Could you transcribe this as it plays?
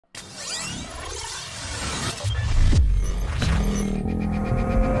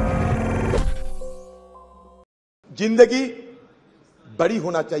जिंदगी बड़ी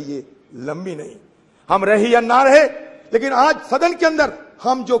होना चाहिए, लंबी नहीं। हम रहे या ना रहे, लेकिन आज सदन के अंदर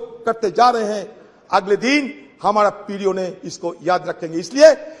हम जो करते जा रहे हैं, अगले दिन हमारा पीढ़ियों ने इसको याद रखेंगे।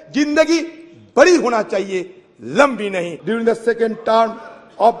 इसलिए जिंदगी बड़ी होना चाहिए, लंबी नहीं। During the second term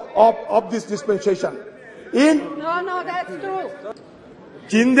of this dispensation इन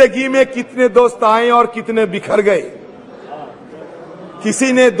जिंदगी में कितने दोस्त आए और कितने बिखर गए।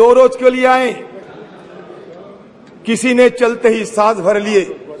 किसी ने 2 रोज के लिए आए, किसी ने चलते ही सांस भर लिए,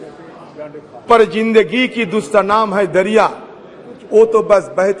 पर जिंदगी की दूसरा नाम है दरिया। वो तो बस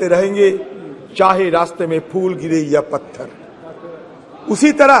बहते रहेंगे, चाहे रास्ते में फूल गिरे या पत्थर।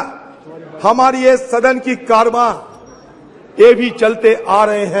 उसी तरह हमारी ये सदन की कारवां ये भी चलते आ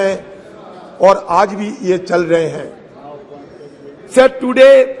रहे हैं और आज भी ये चल रहे हैं। Sir,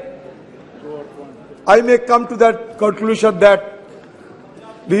 today I may come to that conclusion that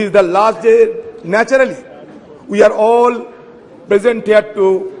this is the last day. Naturally, we are all present here to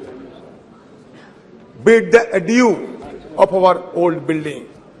bid the adieu of our old building.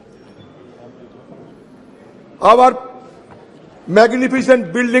 Our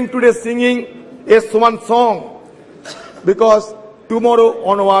magnificent building today singing a swan song, because tomorrow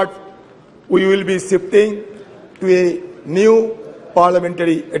onward we will be shifting to a new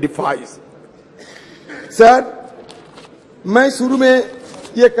parliamentary edifice. Sir, मैं शुरू में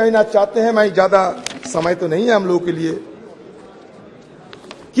ये कहना चाहते हैं, मैं ज्यादा समय तो नहीं है हम लोगों के लिए,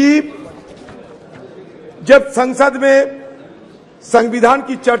 कि जब संसद में संविधान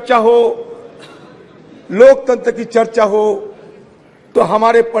की चर्चा हो, लोकतंत्र की चर्चा हो, तो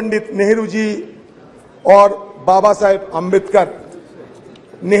हमारे पंडित नेहरू जी और बाबा साहेब अम्बेडकर,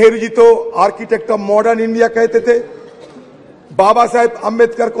 नेहरू जी तो आर्किटेक्ट ऑफ मॉडर्न इंडिया कहते थे, बाबा साहेब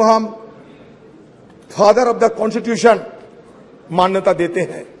अम्बेडकर को हम फादर ऑफ द कॉन्स्टिट्यूशन मान्यता देते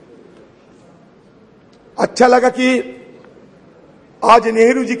हैं। अच्छा लगा कि आज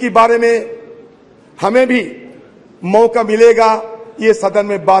नेहरू जी के बारे में हमें भी मौका मिलेगा ये सदन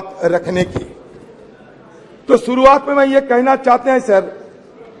में बात रखने की। तो शुरुआत में मैं ये कहना चाहते हैं sir,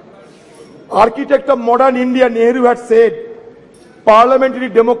 architect of modern India Nehru had said, parliamentary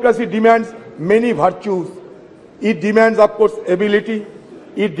democracy demands many virtues. It demands, of course, ability.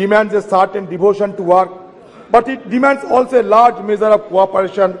 It demands a certain devotion to work, but it demands also a large measure of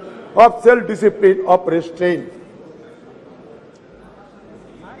cooperation, of self-discipline, of restraint.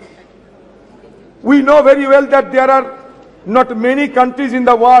 We know very well that there are not many countries in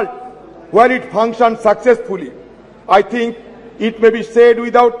the world where it functions successfully. I think it may be said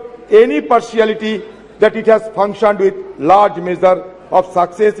without any partiality that it has functioned with large measure of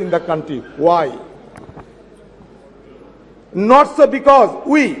success in the country. Why? Not so because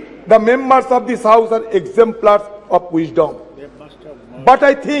we, the members of this house, are exemplars of wisdom, but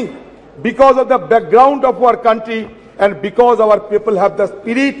I think because of the background of our country and because our people have the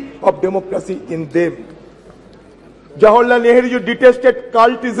spirit of democracy in them. Jawaharlal Nehru detested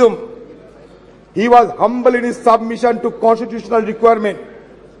cultism. He was humble in his submission to constitutional requirement.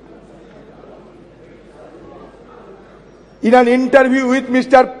 In an interview with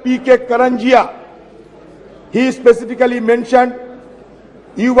Mr. P.K. Karanjia, he specifically mentioned,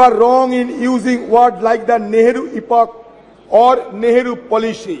 "You were wrong in using words like the Nehru epoch or Nehru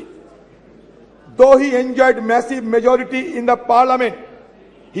policy." Though he enjoyed massive majority in the parliament,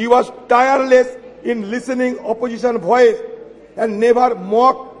 he was tireless in listening opposition voice and never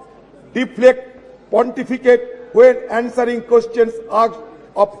mock, deflect, pontificate when answering questions asked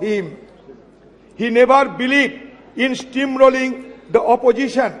of him. He never believed in steamrolling the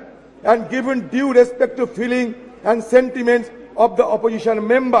opposition and given due respect to feeling and sentiments of the opposition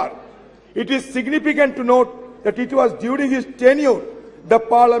member. It is significant to note that it was during his tenure the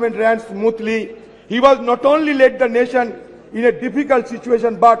parliament ran smoothly. He was not only led the nation in a difficult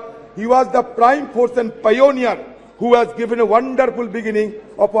situation, but he was the prime force and pioneer who has given a wonderful beginning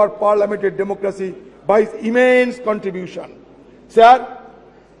of our parliamentary democracy by his immense contribution. Sir,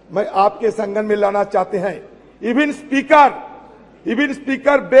 मैं आपके संगन में लाना चाहते हैं, Even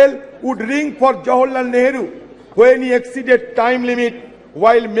Speaker bell would ring for Jawaharlal Nehru when he exceeded time limit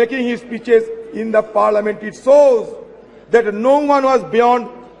while making his speeches in the parliament. It shows that no one was beyond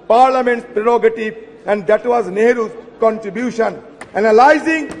parliament's prerogative, and that was Nehru's contribution.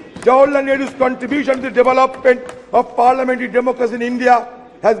 Analyzing Jawaharlal Nehru's contribution to the development of parliamentary democracy in India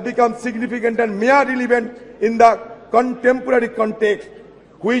has become significant and mere relevant in the contemporary context,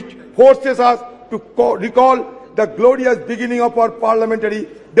 which forces us to recall the glorious beginning of our parliamentary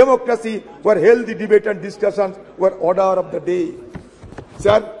democracy, where healthy debate and discussions were order of the day.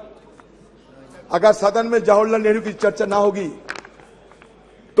 Sir, अगर सदन में जवाहरलाल नेहरू की चर्चा ना होगी,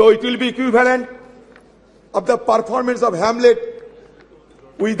 तो it will be equivalent of the performance of Hamlet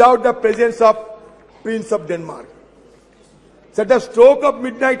without the presence of Prince of Denmark. So at the stroke of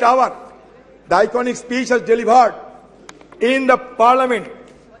midnight hour, the iconic speech was delivered in the parliament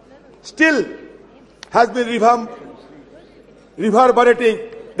still has been reverberating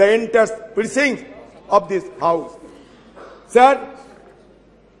the entire precincts of this house. Sir,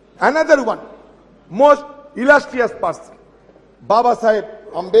 another one, most illustrious person, Baba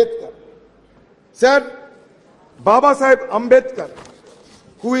Saheb Ambedkar. Sir, Baba Saheb Ambedkar,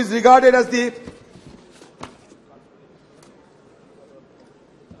 who is regarded as the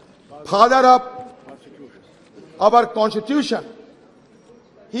father of our constitution,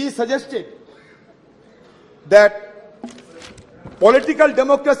 he suggested that political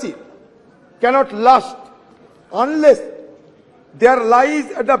democracy cannot last unless there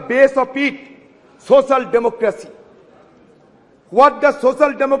lies at the base of it social democracy. What does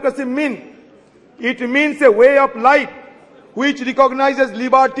social democracy mean? It means a way of life which recognizes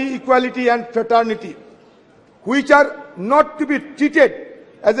liberty, equality and fraternity, which are not to be treated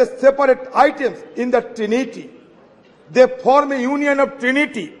as a separate items in the Trinity. They form a union of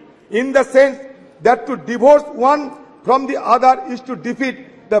Trinity in the sense that to divorce one from the other is to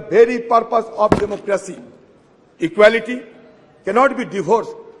defeat the very purpose of democracy. Equality cannot be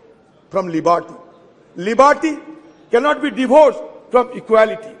divorced from liberty. Liberty cannot be divorced from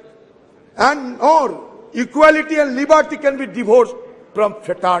equality. And nor equality and liberty can be divorced from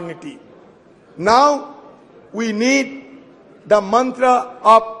fraternity. Now we need the mantra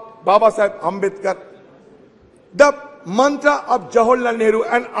of Baba Saheb Ambedkar, the mantra of Jawaharlal Nehru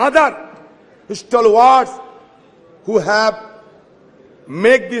and other stalwarts who have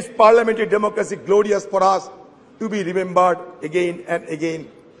made this parliamentary democracy glorious for us to be remembered again and again.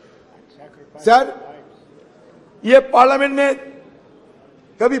 Sir, ये parliament में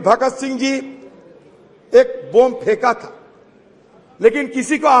कभी भगत सिंह जी एक बम फेंका था, लेकिन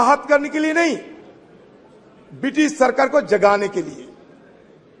किसी को आहत करने के लिए नहीं, ब्रिटिश सरकार को जगाने के लिए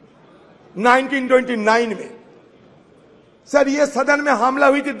 1929 में। सर, ये सदन में हमला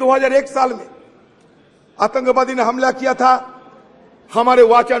हुई थी 2001 साल में, आतंकवादी ने हमला किया था, हमारे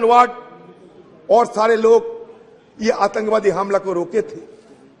वॉच एंड वार्ड और सारे लोग ये आतंकवादी हमला को रोके थे।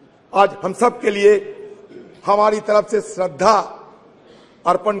 आज हम सब के लिए हमारी तरफ से श्रद्धा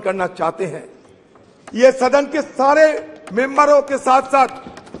अर्पण करना चाहते हैं। ये सदन के सारे मेंबरों के साथ साथ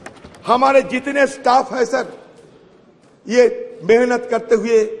हमारे जितने स्टाफ है सर, ये मेहनत करते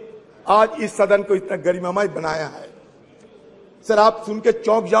हुए आज इस सदन को इतना गरिमामय बनाया है। सर, आप सुन के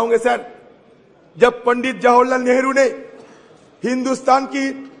चौंक जाओगे सर, जब पंडित जवाहरलाल नेहरू ने हिंदुस्तान की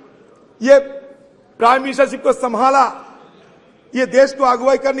ये प्राइम मिनिस्टरशिप को संभाला, ये देश को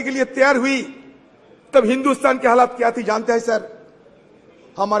अगुवाई करने के लिए तैयार हुई, तब हिंदुस्तान की हालत क्या थी जानते हैं सर?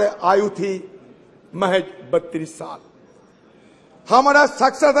 हमारे आयु थी महज 32 साल, हमारा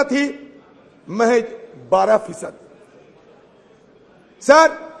साक्षरता थी महज 12%। सर,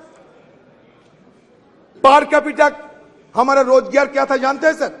 पर कैपिटा हमारा रोजगार क्या था जानते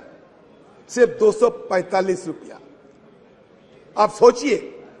हैं सर? सिर्फ 245 रुपया। आप सोचिए,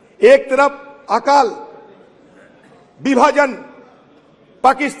 एक तरफ अकाल, विभाजन,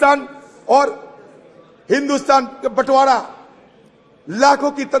 पाकिस्तान और हिंदुस्तान का बंटवारा,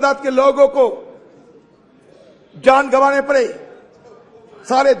 लाखों की तादाद के लोगों को जान गंवाने पड़े,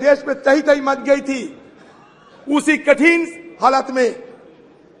 सारे देश में तही तही मच गई थी। उसी कठिन हालात में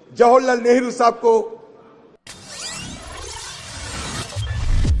जवाहरलाल नेहरू साहब को